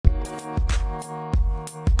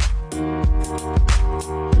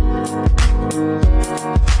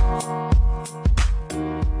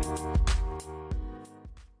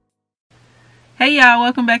Hey y'all,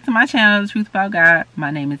 welcome back to my channel, The Truth About God. My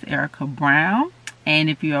name is Erica Brown, and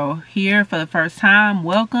if you're here for the first time,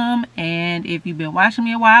 welcome. And if you've been watching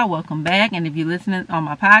me a while, welcome back. And if you're listening on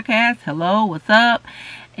my podcast, hello, what's up?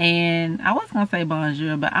 And I was gonna say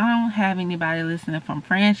bonjour, but I don't have anybody listening from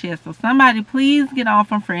France yet, so somebody please get on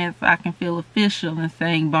from France so I can feel official in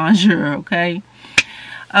saying bonjour, okay?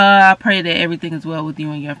 I pray that everything is well with you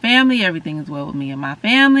and your family. Everything is well with me and my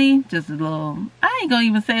family. Just a little, I ain't gonna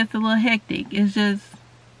even say it's a little hectic. It's just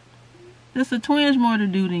a twinge more to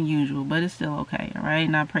do than usual, but it's still okay, all right?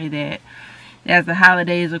 And I pray that as the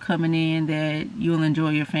holidays are coming in, that you'll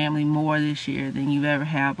enjoy your family more this year than you've ever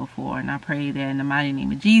had before. And I pray that in the mighty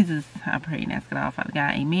name of Jesus, I pray and ask it all, Father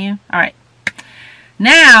God, amen. All right.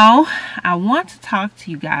 Now, I want to talk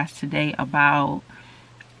to you guys today about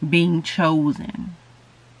being chosen.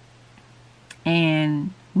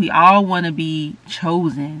 And we all want to be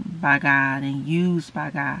chosen by God and used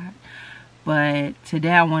by God. But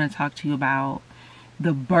today I want to talk to you about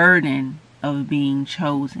the burden of being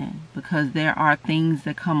chosen, because there are things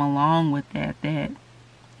that come along with that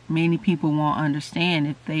many people won't understand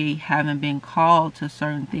if they haven't been called to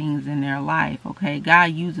certain things in their life. Okay,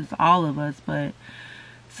 God uses all of us, but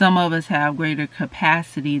some of us have greater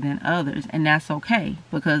capacity than others, and that's okay,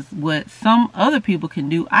 because what some other people can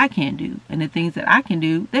do, I can't do, and the things that I can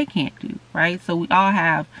do, they can't do, right? So we all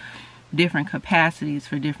have different capacities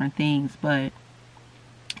for different things, but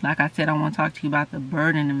like I said, I want to talk to you about the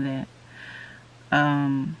burden of that.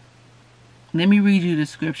 Let me read you the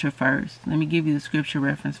scripture first. Let me give you the scripture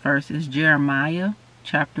reference first. It's Jeremiah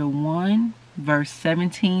chapter 1, verse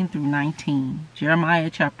 17 through 19. Jeremiah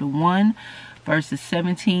chapter 1, verses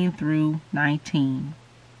 17 through 19.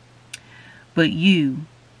 But you,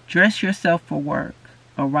 dress yourself for work,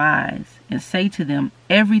 arise, and say to them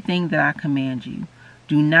everything that I command you.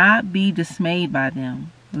 Do not be dismayed by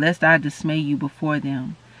them, lest I dismay you before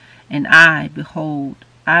them. And I, behold,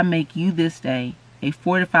 I make you this day a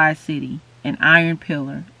fortified city, an iron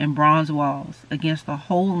pillar, and bronze walls, against the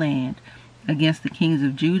whole land, against the kings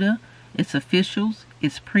of Judah, its officials,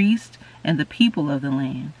 its priests, and the people of the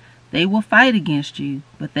land. They will fight against you,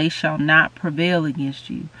 but they shall not prevail against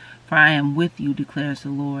you, for I am with you, declares the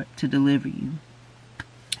Lord, to deliver you.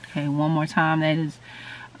 Okay, one more time. That is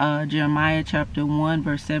Jeremiah chapter 1,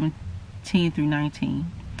 verse 17 through 19.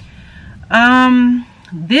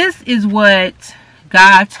 This is what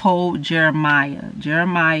God told Jeremiah.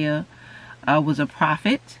 Jeremiah was a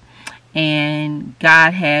prophet, and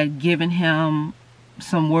God had given him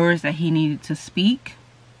some words that he needed to speak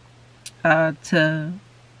to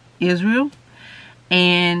Israel.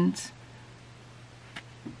 And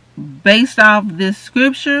based off this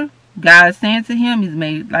scripture, God is saying to him, he's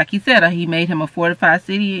made, like he said, he made him a fortified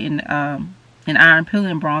city and an iron pillar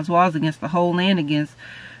and bronze walls against the whole land, against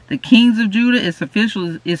the kings of Judah, its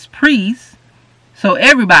officials, its priests. So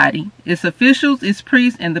everybody, its officials, its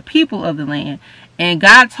priests, and the people of the land. And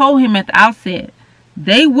God told him at the outset,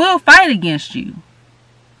 they will fight against you,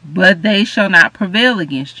 but they shall not prevail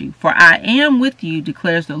against you. For I am with you,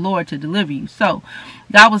 declares the Lord, to deliver you. So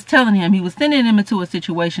God was telling him, he was sending him into a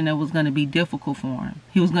situation that was going to be difficult for him.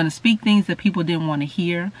 He was going to speak things that people didn't want to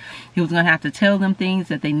hear. He was going to have to tell them things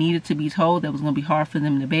that they needed to be told that was going to be hard for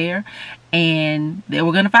them to bear. And they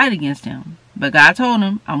were going to fight against him. But God told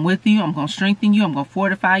him, I'm with you. I'm going to strengthen you. I'm going to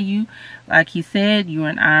fortify you. Like he said, you're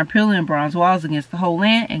an iron pillar and bronze walls against the whole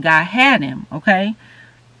land. And God had him, okay?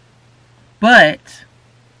 But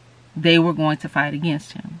they were going to fight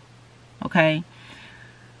against him, okay?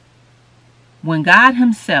 When God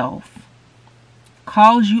himself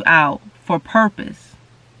calls you out for purpose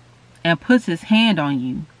and puts his hand on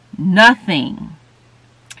you, nothing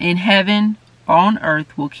in heaven or on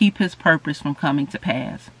earth will keep his purpose from coming to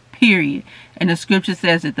pass. Period. And the scripture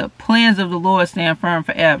says that the plans of the Lord stand firm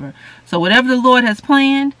forever. So whatever the Lord has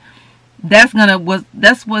planned, that's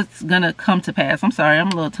what's gonna come to pass. I'm sorry,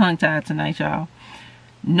 I'm a little tongue-tied tonight, y'all.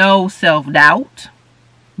 No self-doubt,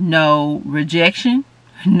 no rejection,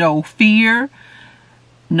 no fear,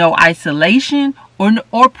 no isolation,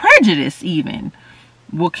 or prejudice even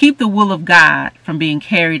will keep the will of God from being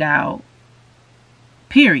carried out.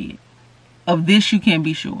 Period. Of this you can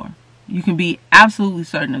be sure. You can be absolutely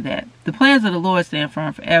certain of that. The plans of the Lord stand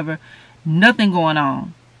firm forever. Nothing going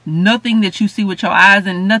on. Nothing that you see with your eyes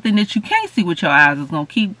and nothing that you can't see with your eyes is going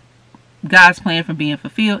to keep God's plan from being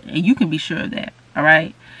fulfilled. And you can be sure of that. All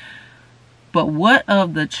right. But what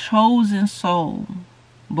of the chosen soul?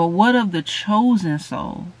 But what of the chosen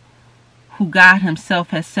soul who God himself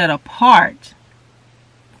has set apart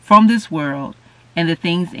from this world and the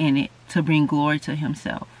things in it to bring glory to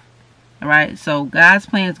himself? All right. So God's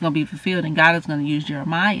plan is going to be fulfilled, and God is going to use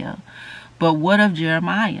Jeremiah. But what of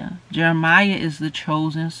Jeremiah? Jeremiah is the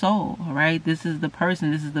chosen soul, all right? This is the person,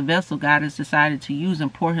 this is the vessel God has decided to use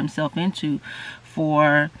and pour himself into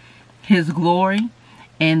for his glory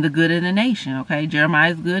and the good of the nation, okay?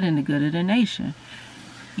 Jeremiah is good and the good of the nation.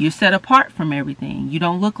 You're set apart from everything. You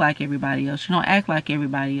don't look like everybody else. You don't act like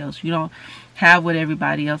everybody else. You don't have what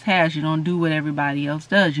everybody else has. You don't do what everybody else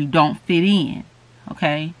does. You don't fit in,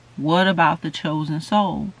 okay? What about the chosen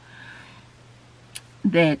soul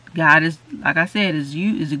that God is, like I said, is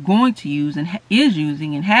going to use and is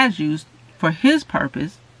using and has used for his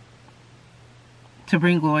purpose to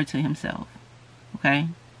bring glory to himself, okay?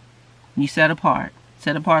 You set apart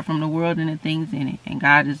from the world and the things in it, and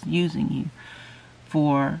God is using you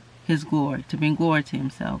for his glory, to bring glory to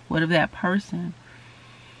himself. What of that person?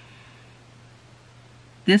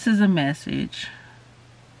 This is a message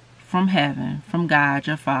from heaven, from God,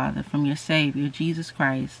 your Father, from your Savior, Jesus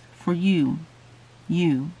Christ, for you.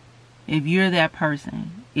 If you're that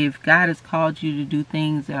person, if God has called you to do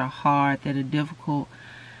things that are hard, that are difficult,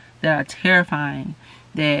 that are terrifying,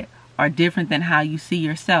 that are different than how you see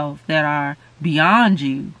yourself, that are beyond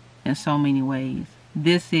you in so many ways,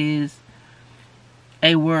 this is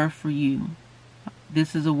a word for you.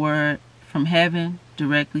 This is a word from heaven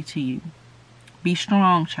directly to you. Be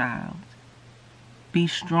strong, child. Be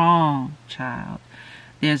strong, child.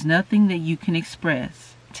 There's nothing that you can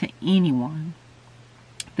express to anyone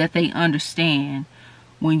that they understand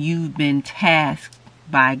when you've been tasked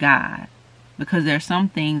by God. Because there are some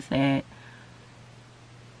things that,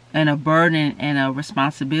 and a burden and a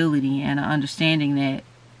responsibility and an understanding that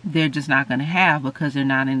they're just not going to have because they're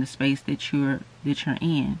not in the space that you're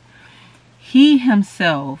in. He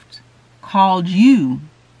himself called you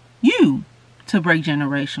to break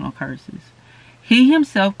generational curses. He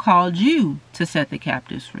himself called you to set the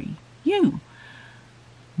captives free. You.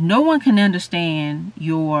 No one can understand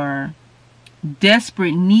your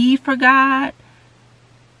desperate need for God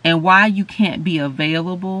and why you can't be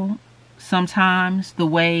available sometimes the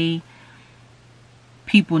way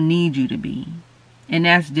people need you to be. And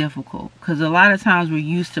that's difficult because a lot of times we're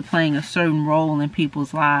used to playing a certain role in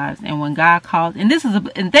people's lives. And when God calls,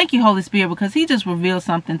 and thank you, Holy Spirit, because he just revealed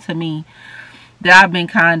something to me that I've been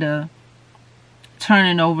kind of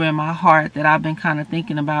turning over in my heart, that I've been kind of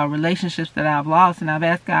thinking about relationships that I've lost. And I've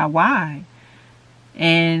asked God why.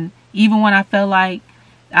 And even when I felt like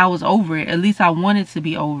I was over it, at least I wanted to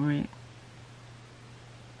be over it,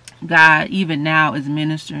 God even now is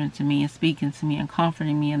ministering to me and speaking to me and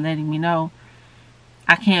comforting me and letting me know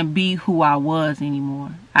I can't be who I was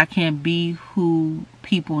anymore. I can't be who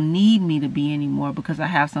people need me to be anymore because I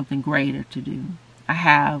have something greater to do. I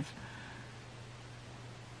have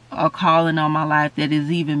a calling on my life that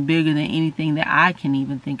is even bigger than anything that I can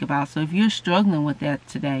even think about. So if you're struggling with that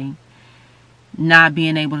today, not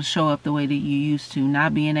being able to show up the way that you used to,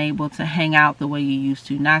 not being able to hang out the way you used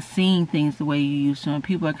to, not seeing things the way you used to, and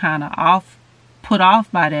people are kind of put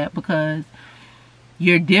off by that because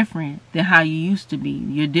you're different than how you used to be.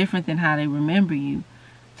 You're different than how they remember you.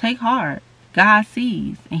 Take heart. God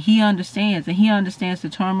sees and he understands, and he understands the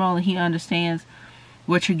turmoil, and he understands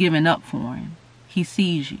what you're giving up for him. He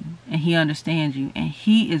sees you and he understands you, and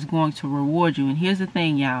he is going to reward you. And here's the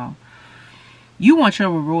thing, y'all. You want your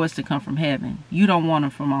rewards to come from heaven. You don't want them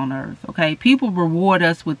from on earth, okay? People reward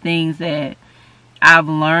us with things that I've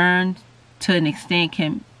learned to an extent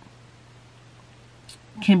can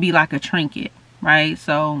be like a trinket, right?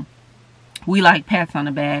 So we like pats on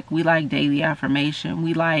the back. We like daily affirmation.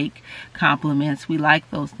 We like compliments. We like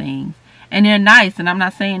those things. And they're nice. And I'm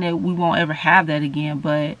not saying that we won't ever have that again,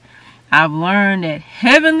 but I've learned that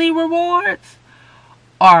heavenly rewards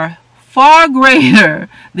are far greater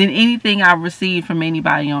than anything I've received from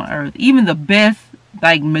anybody on earth. Even the best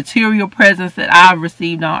material presents that I've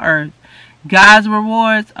received on earth, God's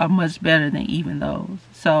rewards are much better than even those.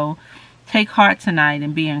 So take heart tonight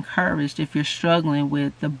and be encouraged if you're struggling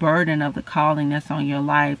with the burden of the calling that's on your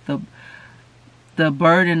life, the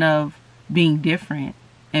burden of being different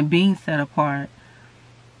and being set apart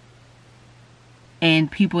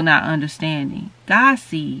and people not understanding. God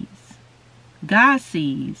sees. God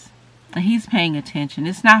sees. And he's paying attention.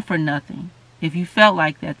 It's not for nothing. If you felt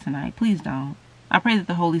like that tonight, please don't. I pray that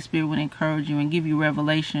the Holy Spirit would encourage you and give you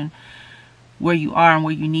revelation where you are and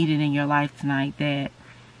where you need it in your life tonight, that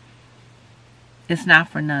it's not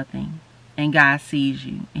for nothing. And God sees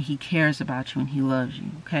you and he cares about you and he loves you.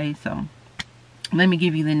 Okay, so let me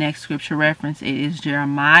give you the next scripture reference. It is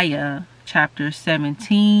Jeremiah chapter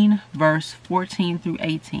 17, verse 14 through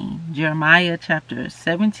 18. Jeremiah chapter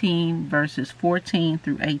 17, verses 14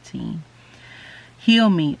 through 18. Heal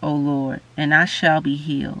me, O Lord, and I shall be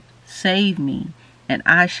healed. Save me, and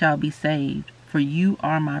I shall be saved, for you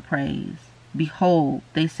are my praise. Behold,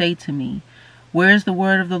 they say to me, where is the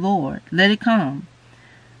word of the Lord? Let it come.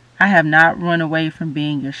 I have not run away from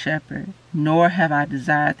being your shepherd, nor have I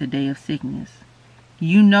desired the day of sickness.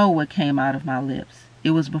 You know what came out of my lips.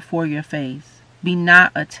 It was before your face. Be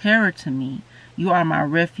not a terror to me. You are my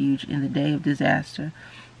refuge in the day of disaster.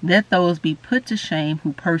 Let those be put to shame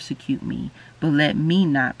who persecute me, but let me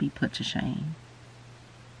not be put to shame.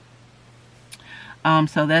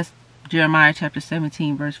 So that's Jeremiah chapter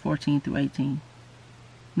 17, verse 14 through 18.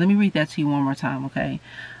 Let me read that to you one more time, okay?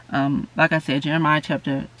 Like I said, Jeremiah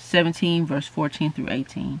chapter 17, verse 14 through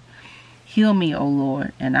 18. Heal me, O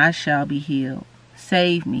Lord, and I shall be healed.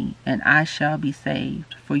 Save me, and I shall be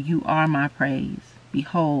saved, for you are my praise.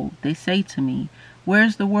 Behold, they say to me, where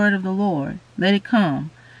is the word of the Lord? Let it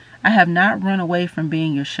come. I have not run away from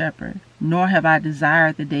being your shepherd, nor have I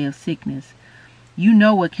desired the day of sickness. You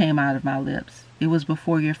know what came out of my lips. It was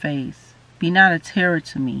before your face. Be not a terror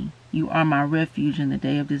to me. You are my refuge in the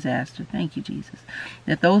day of disaster. Thank you, Jesus.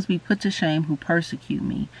 Let those be put to shame who persecute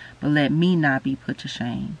me, but let me not be put to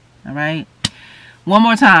shame. All right? One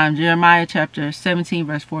more time, Jeremiah chapter 17,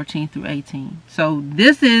 verse 14 through 18. So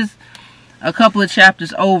this is a couple of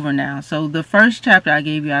chapters over now. So the first chapter I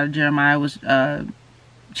gave you out of Jeremiah was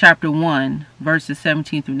chapter 1, verses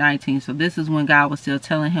 17 through 19. So this is when God was still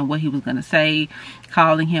telling him what he was going to say,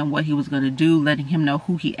 calling him what he was going to do, letting him know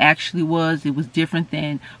who he actually was. It was different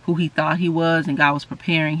than who he thought he was, and God was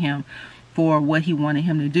preparing him for what he wanted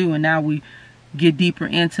him to do. And now we get deeper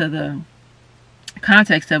into the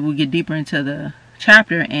context of it. We get deeper into the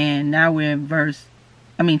chapter, and now we're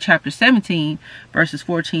in chapter 17, verses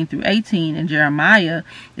 14 through 18, and Jeremiah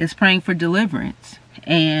is praying for deliverance.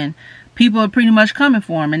 And people are pretty much coming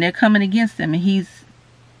for him, and they're coming against him, and he's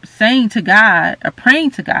saying to God, or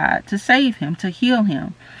praying to God to save him, to heal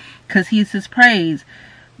him, because he's his praise.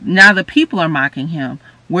 Now the people are mocking him.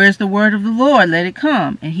 Where's the word of the Lord? Let it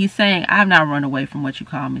come. And he's saying, I've not run away from what you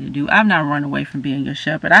call me to do. I've not run away from being your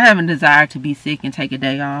shepherd. I haven't desired to be sick and take a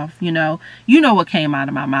day off. You know what came out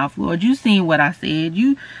of my mouth, Lord. You seen what I said.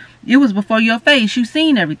 It was before your face. You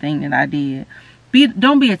seen everything that I did.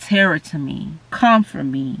 Don't be a terror to me. Comfort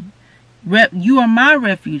me. You are my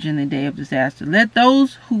refuge in the day of disaster. Let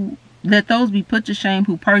those be put to shame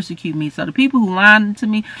who persecute me. So the people who lying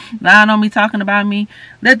on me, talking about me,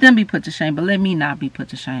 let them be put to shame, but let me not be put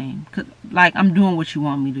to shame. 'Cause, I'm doing what you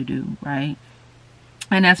want me to do, right?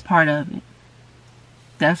 And that's part of it.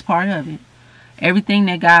 That's part of it. Everything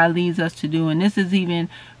that God leads us to do, and this is even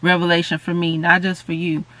revelation for me, not just for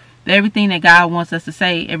you. Everything that God wants us to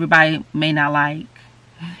say, everybody may not like.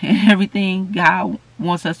 And everything God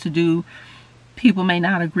wants us to do, people may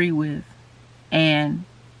not agree with. And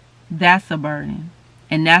that's a burden.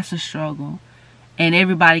 And that's a struggle. And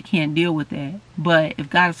everybody can't deal with that. But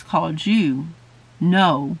if God has called you,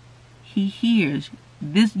 know he hears.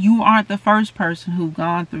 You aren't the first person who's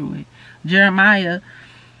gone through it. Jeremiah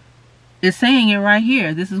is saying it right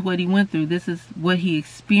here. This is what he went through. This is what he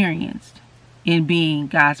experienced in being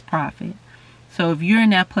God's prophet. So if you're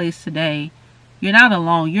in that place today, you're not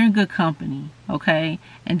alone. You're in good company, okay?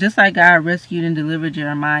 And just like God rescued and delivered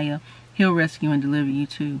Jeremiah, he'll rescue and deliver you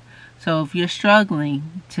too. So if you're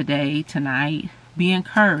struggling today, tonight, be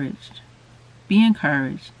encouraged. Be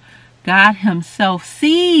encouraged. God himself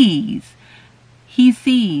sees. He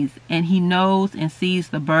sees, and he knows and sees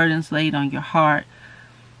the burdens laid on your heart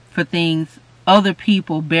for things other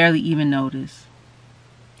people barely even notice.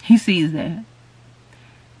 He sees that.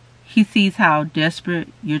 He sees how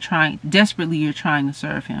desperately you're trying to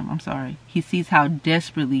serve him. I'm sorry. He sees how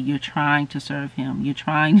desperately you're trying to serve him. You're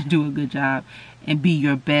trying to do a good job and be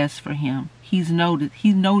your best for him. He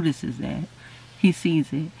notices that. He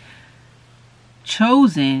sees it.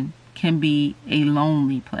 Chosen can be a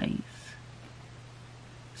lonely place.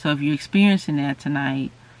 So if you're experiencing that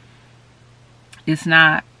tonight, it's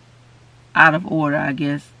not out of order, I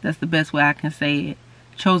guess. That's the best way I can say it.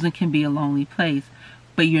 Chosen can be a lonely place.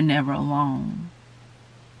 But you're never alone.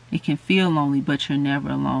 It can feel lonely, but you're never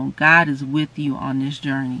alone. God is with you on this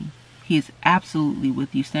journey. He is absolutely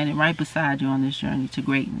with you, standing right beside you on this journey to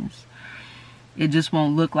greatness. It just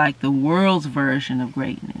won't look like the world's version of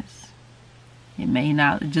greatness.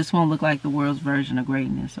 It just won't look like the world's version of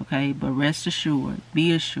greatness, okay? But rest assured,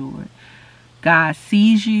 be assured, God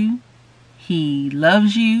sees you. He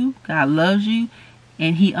loves you. God loves you,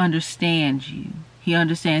 and he understands you. He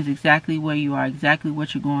understands exactly where you are, exactly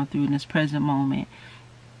what you're going through in this present moment.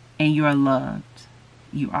 And you are loved.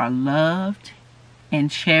 You are loved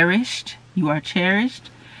and cherished. You are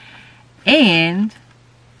cherished. And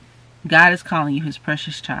God is calling you his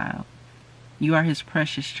precious child. You are his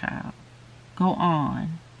precious child. Go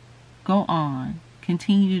on. Go on.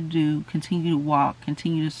 Continue to do, continue to walk,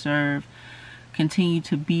 continue to serve, continue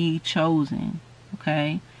to be chosen.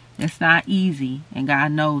 Okay? It's not easy, and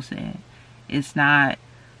God knows that. It's not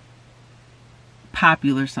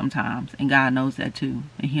popular sometimes, and God knows that too,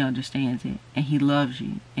 and He understands it, and He loves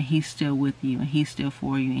you, and He's still with you, and He's still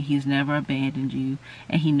for you, and He's never abandoned you,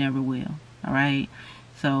 and He never will. All right?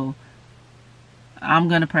 So I'm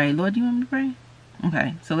gonna pray. Lord, do you want me to pray?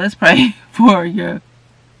 Okay, so let's pray for your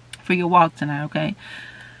walk tonight. Okay,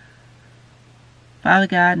 Father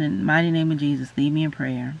God, in the mighty name of Jesus, lead me in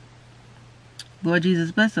prayer. Lord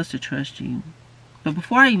Jesus, bless us to trust you. But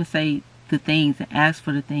before I even say the things and ask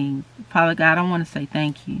for the things, Father God, I want to say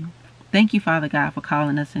thank you. Thank you, Father God, for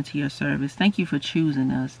calling us into your service. Thank you for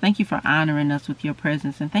choosing us. Thank you for honoring us with your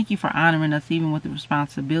presence. And thank you for honoring us even with the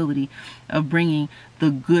responsibility of bringing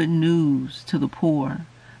the good news to the poor.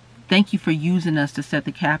 Thank you for using us to set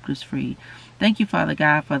the captives free. Thank you, Father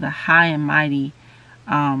God, for the high and mighty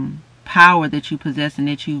power that you possess and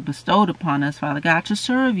that you bestowed upon us, Father God, to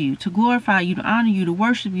serve you, to glorify you, to honor you, to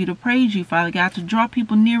worship you, to praise you, Father God, to draw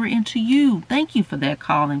people nearer into you. Thank you for that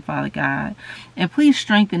calling, Father God. And please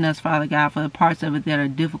strengthen us, Father God, for the parts of it that are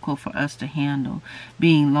difficult for us to handle.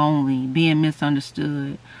 Being lonely, being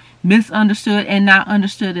misunderstood and not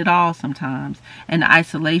understood at all sometimes, and the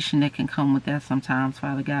isolation that can come with that sometimes,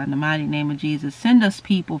 Father God. In the mighty name of Jesus, send us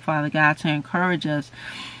people, Father God, to encourage us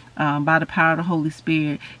by the power of the Holy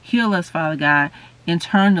Spirit. Heal us, Father God,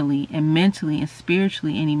 internally and mentally and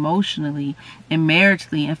spiritually and emotionally and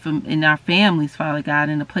maritally and in our families, Father God,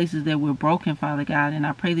 in the places that we're broken, Father God. And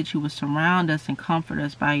I pray that you will surround us and comfort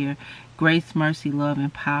us by your grace, mercy, love,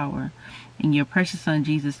 and power. In your precious Son,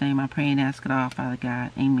 Jesus' name, I pray and ask it all, Father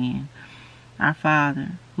God. Amen. Our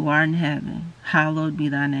Father, who art in heaven, hallowed be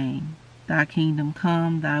thy name. Thy kingdom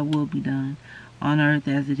come, thy will be done, on earth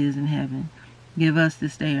as it is in heaven. Give us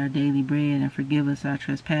this day our daily bread, and forgive us our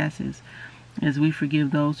trespasses, as we forgive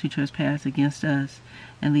those who trespass against us.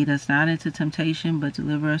 And lead us not into temptation, but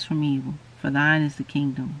deliver us from evil. For thine is the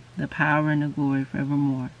kingdom, the power, and the glory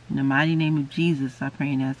forevermore. In the mighty name of Jesus, I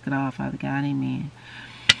pray and ask it all, Father God. Amen.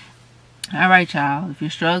 All right, y'all. If you're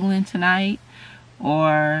struggling tonight,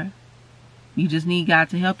 or you just need God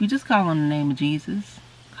to help you, just call on the name of Jesus.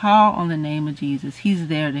 Call on the name of Jesus. He's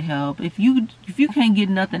there to help. If you can't get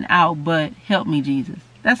nothing out but help me, Jesus,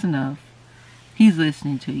 that's enough. He's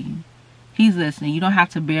listening to you. He's listening. You don't have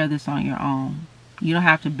to bear this on your own. You don't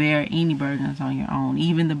have to bear any burdens on your own.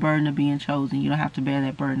 Even the burden of being chosen. You don't have to bear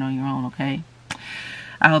that burden on your own, okay?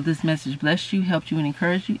 I hope this message blessed you, helped you, and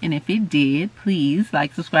encouraged you. And if it did, please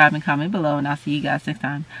like, subscribe, and comment below. And I'll see you guys next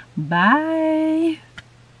time. Bye.